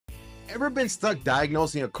Ever been stuck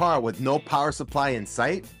diagnosing a car with no power supply in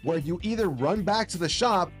sight, where you either run back to the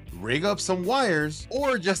shop, rig up some wires,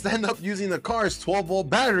 or just end up using the car's 12-volt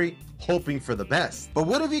battery, hoping for the best? But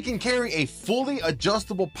what if you can carry a fully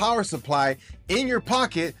adjustable power supply in your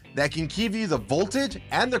pocket that can give you the voltage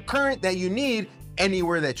and the current that you need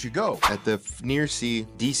anywhere that you go? At the FNIRSI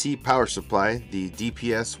DC power supply, the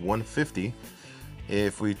DPS-150,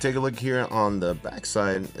 if we take a look here on the back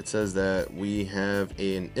side, it says that we have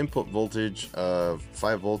an input voltage of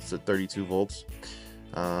 5 volts to 32 volts,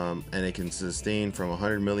 and it can sustain from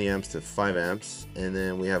 100 milliamps to 5 amps. And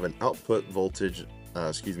then we have an output voltage,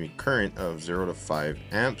 current of 0 to 5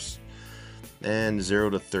 amps and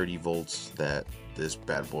 0 to 30 volts that this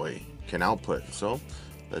bad boy can output. So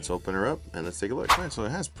let's open her up and let's take a look. All right, so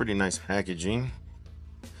it has pretty nice packaging,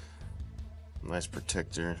 nice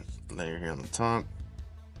protector layer here on the top.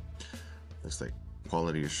 Looks like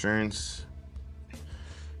quality assurance.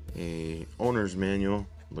 A owner's manual,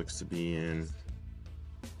 looks to be in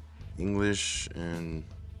English and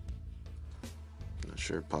I'm not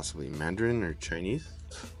sure, possibly Mandarin or Chinese.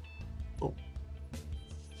 Oh, all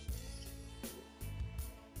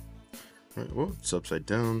right, well, it's upside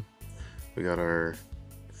down. We got our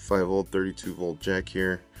 5-volt 32-volt jack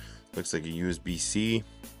here. Looks like a USB-C.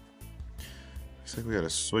 Looks like we got a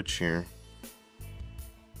switch here.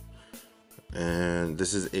 And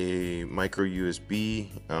this is a micro USB,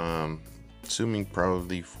 assuming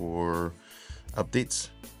probably for updates.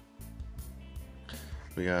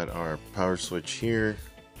 We got our power switch here,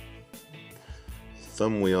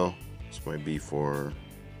 thumb wheel. This might be for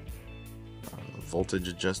voltage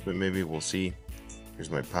adjustment, maybe, we'll see. Here's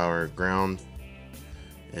my power, ground,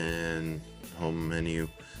 and home menu,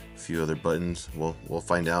 a few other buttons. We'll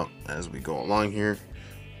find out as we go along here.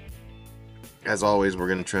 As always, we're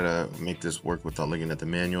going to try to make this work without looking at the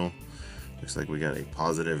manual. Looks like we got a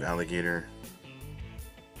positive alligator,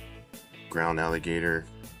 ground alligator,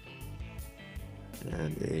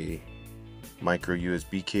 and a micro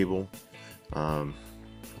USB cable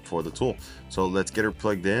for the tool. So let's get her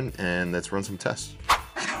plugged in and let's run some tests.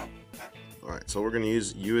 Alright, so we're going to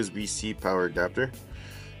use USB-C power adapter.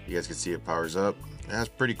 You guys can see it powers up. That's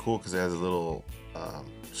pretty cool because it has a little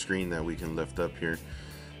screen that we can lift up here.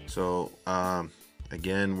 So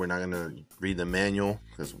again, we're not going to read the manual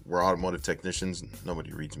because we're automotive technicians.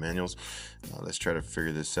 Nobody reads manuals. Let's try to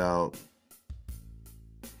figure this out.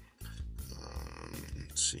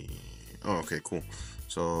 Let's see. Oh, okay, cool.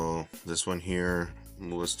 So this one here,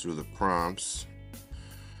 move us through the prompts.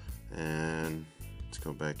 And let's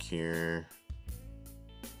go back here.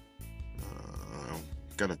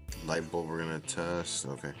 Got a light bulb we're going to test.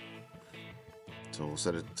 Okay. So we'll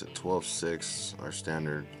set it to 12.6, our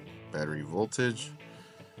standard battery voltage.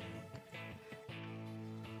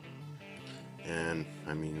 And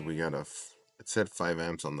I mean, we got it said 5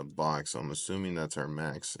 amps on the box, so I'm assuming that's our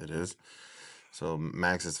max. It is. So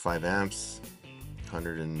max is 5 amps,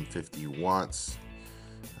 150 watts.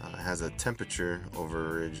 It has a temperature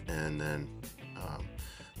overage, and then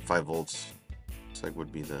 5 volts. Looks like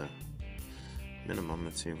would be the minimum.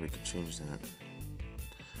 Let's see if we can change that.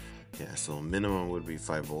 Yeah, so minimum would be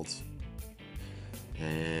 5 volts.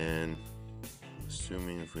 And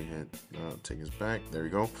assuming if we hit, take us back, there we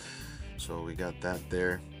go. So we got that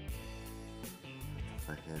there. If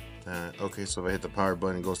I hit that, okay, so if I hit the power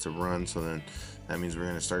button, it goes to run. So then that means we're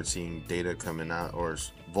going to start seeing data coming out, or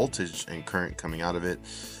voltage and current coming out of it.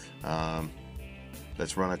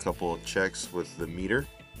 Let's run a couple of checks with the meter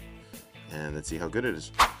and let's see how good it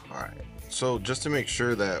is. All right, so just to make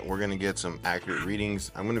sure that we're going to get some accurate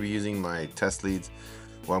readings, I'm going to be using my test leads.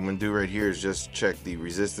 What I'm going to do right here is just check the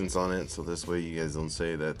resistance on it, so this way you guys don't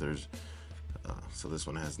say that there's so this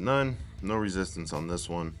one has no resistance on this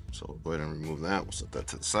one, so we'll go ahead and remove that. We'll set that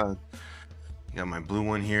to the side. Got my blue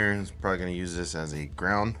one here. It's probably going to use this as a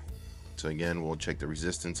ground, so again, we'll check the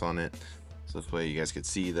resistance on it, so this way you guys could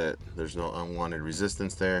see that there's no unwanted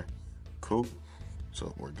resistance there. Cool,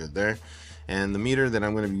 so we're good there. And the meter that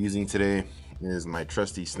I'm going to be using today is my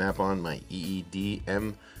trusty Snap-on, my EED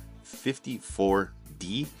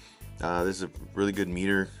M54D. This is a really good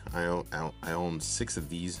meter. I own 6 of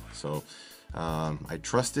these, so I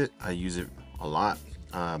trust it. I use it a lot.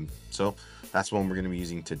 So that's what we're going to be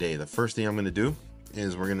using today. The first thing I'm going to do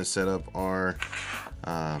is we're going to set up our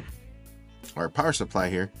power supply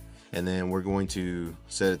here, and then we're going to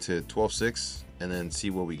set it to 12.6 and then see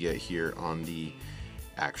what we get here on the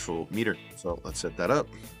actual meter. So let's set that up.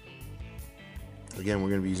 Again, we're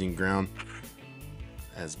going to be using ground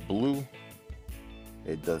as blue.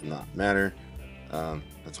 It does not matter.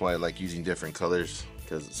 That's why I like using different colors,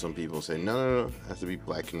 because some people say no, it has to be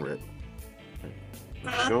black and red.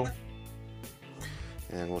 There we go.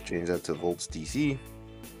 and we'll change that to volts DC.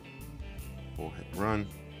 We'll hit run.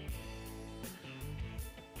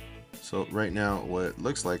 So right now what it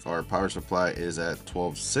looks like, our power supply is at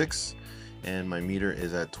 12.6 and my meter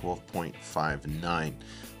is at 12.59.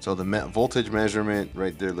 so the voltage measurement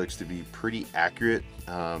right there looks to be pretty accurate.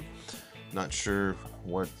 Not sure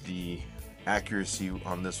what the accuracy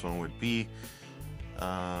on this one would be.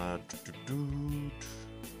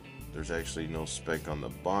 There's actually no spec on the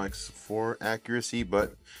box for accuracy,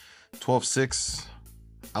 but 12.6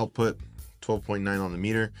 output, 12.9 on the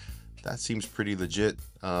meter. That seems pretty legit.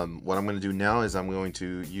 What I'm going to do now is I'm going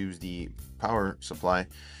to use the power supply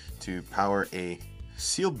to power a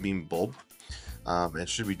sealed beam bulb. It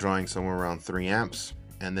should be drawing somewhere around 3 amps,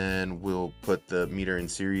 and then we'll put the meter in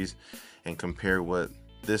series and compare what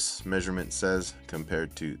this measurement says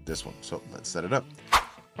compared to this one. So let's set it up.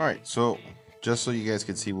 All right, so just so you guys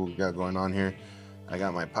can see what we got going on here, I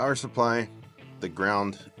got my power supply. The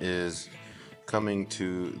ground is coming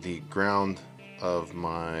to the ground of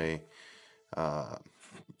my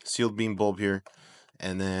sealed beam bulb here,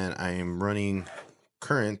 and then I am running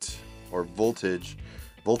current or voltage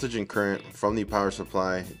and current from the power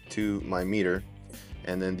supply to my meter,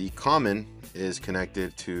 and then the common is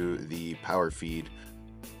connected to the power feed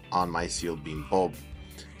on my sealed beam bulb.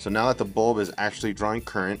 So now that the bulb is actually drawing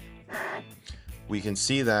current, we can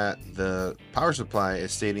see that the power supply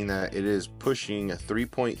is stating that it is pushing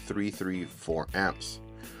 3.334 amps.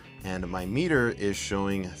 And my meter is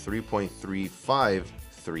showing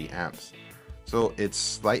 3.353 amps. So it's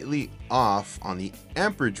slightly off on the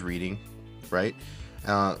amperage reading, right?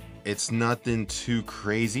 It's nothing too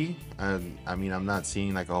crazy. I mean, I'm not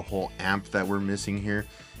seeing like a whole amp that we're missing here.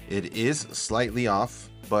 It is slightly off,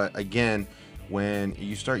 but again, when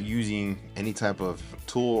you start using any type of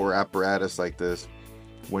tool or apparatus like this,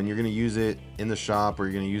 when you're going to use it in the shop or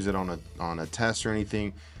you're going to use it on a test or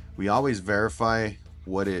anything, we always verify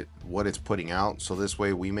what it's putting out, so this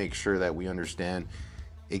way we make sure that we understand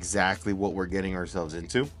exactly what we're getting ourselves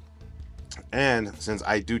into. And since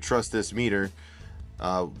I do trust this meter,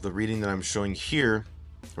 the reading that I'm showing here,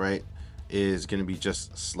 right, is going to be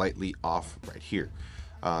just slightly off right here.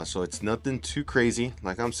 So it's nothing too crazy,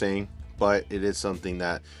 like I'm saying, but it is something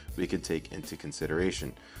that we can take into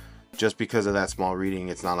consideration. Just because of that small reading,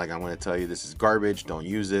 it's not like I'm going to tell you this is garbage, don't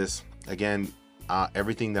use this. Again,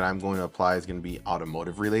 everything that I'm going to apply is going to be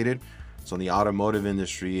automotive related. So in the automotive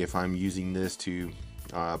industry, if I'm using this to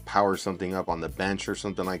power something up on the bench or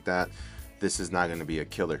something like that, this is not going to be a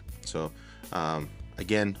killer. So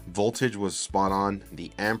again, voltage was spot on.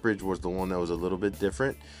 The amperage was the one that was a little bit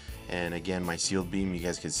different. And again, my sealed beam, you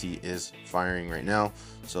guys can see, is firing right now.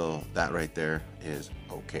 So that right there is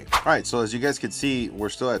okay. All right, so as you guys can see, we're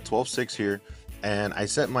still at 12.6 here. And I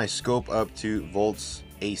set my scope up to volts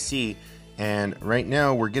AC. And right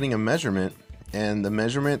now we're getting a measurement, and the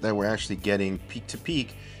measurement that we're actually getting peak to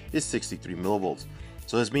peak is 63 millivolts.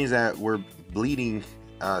 So this means that we're bleeding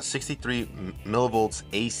 63 millivolts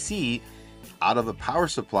AC out of the power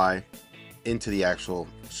supply into the actual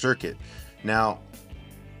circuit. Now,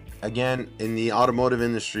 again, in the automotive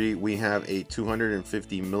industry, we have a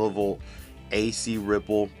 250 millivolt AC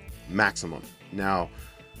ripple maximum. Now,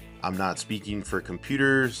 I'm not speaking for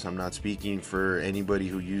computers. I'm not speaking for anybody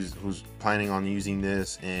who's planning on using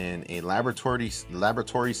this in a laboratory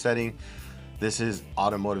setting. This is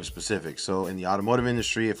automotive specific. So in the automotive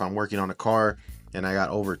industry, if I'm working on a car and I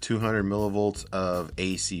got over 200 millivolts of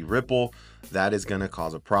AC ripple, that is going to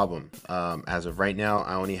cause a problem. As of right now,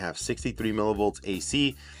 I only have 63 millivolts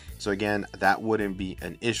AC. So again, that wouldn't be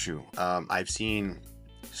an issue. I've seen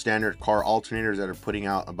standard car alternators that are putting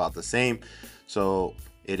out about the same. So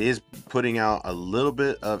it is putting out a little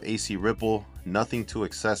bit of AC ripple, nothing too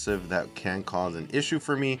excessive that can cause an issue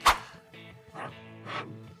for me.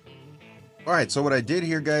 All right, so what I did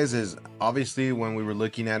here, guys, is obviously when we were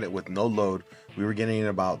looking at it with no load, we were getting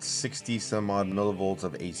about 60 some odd millivolts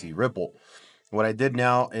of AC ripple. What I did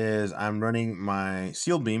now is I'm running my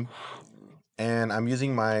sealed beam and I'm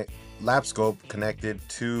using my lap scope connected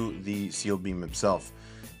to the sealed beam itself.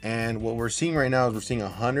 And what we're seeing right now is we're seeing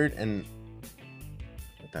 100 and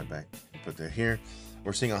that back, put that here.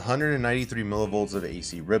 We're seeing 193 millivolts of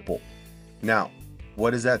AC ripple. Now,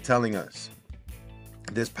 what is that telling us?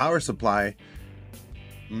 This power supply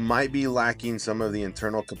might be lacking some of the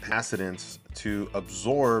internal capacitance to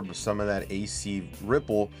absorb some of that AC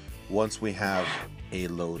ripple once we have a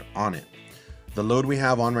load on it. The load we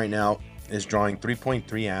have on right now is drawing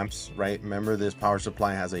 3.3 amps, right? Remember, this power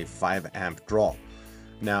supply has a 5 amp draw.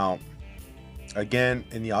 Now, again,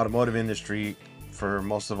 in the automotive industry, for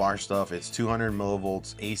most of our stuff, it's 200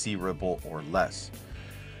 millivolts AC ripple or less.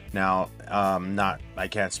 Now, I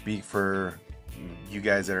can't speak for you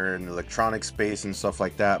guys that are in the electronic space and stuff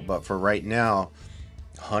like that, but for right now,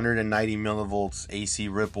 190 millivolts AC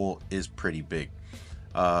ripple is pretty big.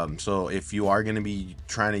 So if you are going to be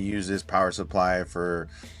trying to use this power supply for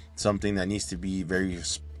something that needs to be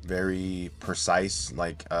very precise,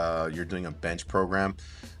 like you're doing a bench program,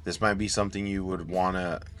 this might be something you would want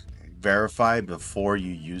to verify before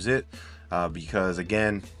you use it, because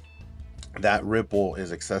again, that ripple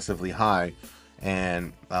is excessively high.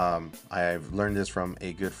 And I've learned this from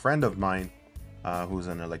a good friend of mine who's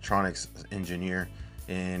an electronics engineer.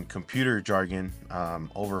 In computer jargon,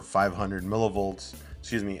 over 500 millivolts,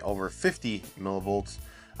 over 50 millivolts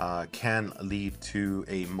can lead to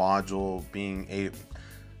a module being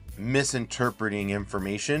misinterpreting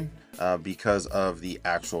information because of the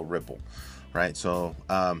actual ripple, right? So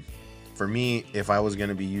for me, if I was going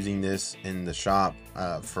to be using this in the shop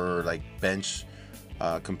for like bench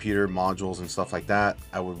computer modules and stuff like that,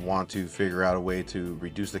 I would want to figure out a way to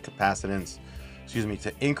reduce the capacitance,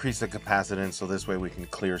 to increase the capacitance, so this way we can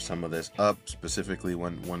clear some of this up, specifically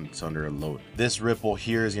when it's under a load. This ripple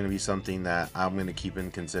here is going to be something that I'm going to keep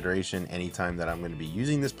in consideration anytime that I'm going to be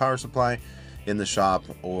using this power supply in the shop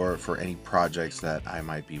or for any projects that I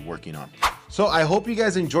might be working on. So I hope you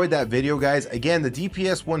guys enjoyed that video, guys. Again, the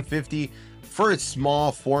DPS-150, for its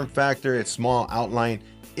small form factor, its small outline,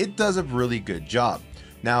 it does a really good job.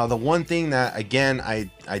 Now, the one thing that, again,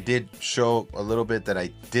 I did show a little bit that I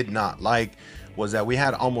did not like was that we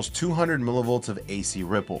had almost 200 millivolts of AC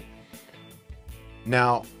ripple.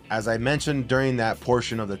 Now, as I mentioned during that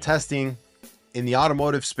portion of the testing, in the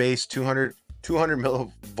automotive space, 200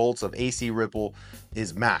 millivolts of AC ripple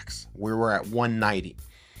is max. We were at 190.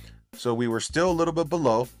 So we were still a little bit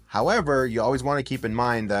below. However, you always want to keep in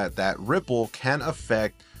mind that that ripple can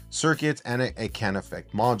affect circuits and it can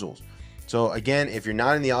affect modules. So again, if you're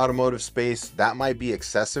not in the automotive space, that might be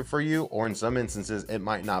excessive for you, or in some instances, it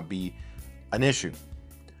might not be an issue.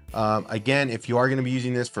 Again, if you are going to be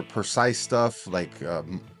using this for precise stuff like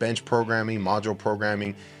bench programming, module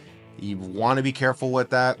programming, you want to be careful with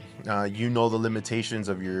that. You know the limitations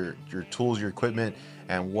of your tools, your equipment,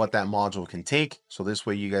 and what that module can take. So this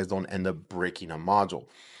way you guys don't end up breaking a module.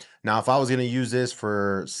 Now, if I was going to use this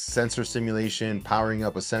for sensor simulation, powering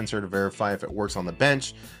up a sensor to verify if it works on the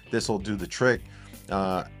bench, this will do the trick.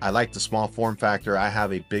 I like the small form factor. I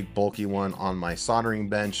have a big bulky one on my soldering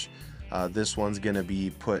bench. This one's going to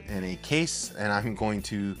be put in a case, and I'm going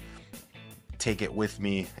to take it with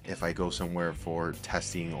me if I go somewhere for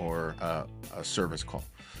testing or a service call.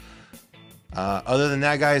 Other than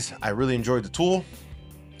that, guys, I really enjoyed the tool.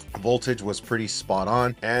 Voltage was pretty spot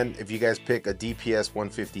on, and if you guys pick a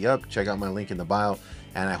DPS-150 up, check out my link in the bio,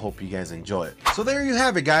 and I hope you guys enjoy it. So there you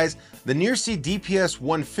have it, guys. The FNIRSI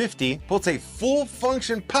DPS-150 puts a full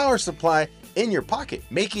function power supply in your pocket,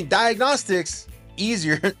 making diagnostics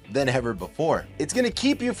easier than ever before. It's going to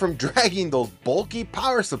keep you from dragging those bulky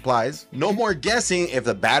power supplies, no more guessing if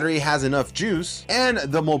the battery has enough juice, and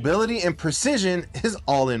the mobility and precision is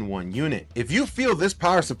all in one unit. If you feel this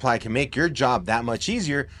power supply can make your job that much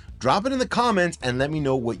easier, drop it in the comments and let me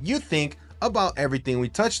know what you think about everything we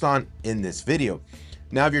touched on in this video.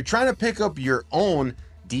 Now, if you're trying to pick up your own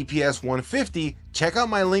DPS-150, check out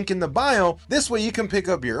my link in the bio. This way you can pick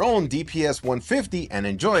up your own DPS-150 and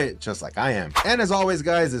enjoy it just like I am. And as always,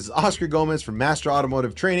 guys, this is Oscar Gomez from Master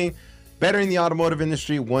Automotive Training, bettering the automotive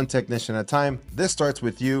industry one technician at a time. This starts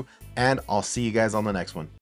with you, and I'll see you guys on the next one.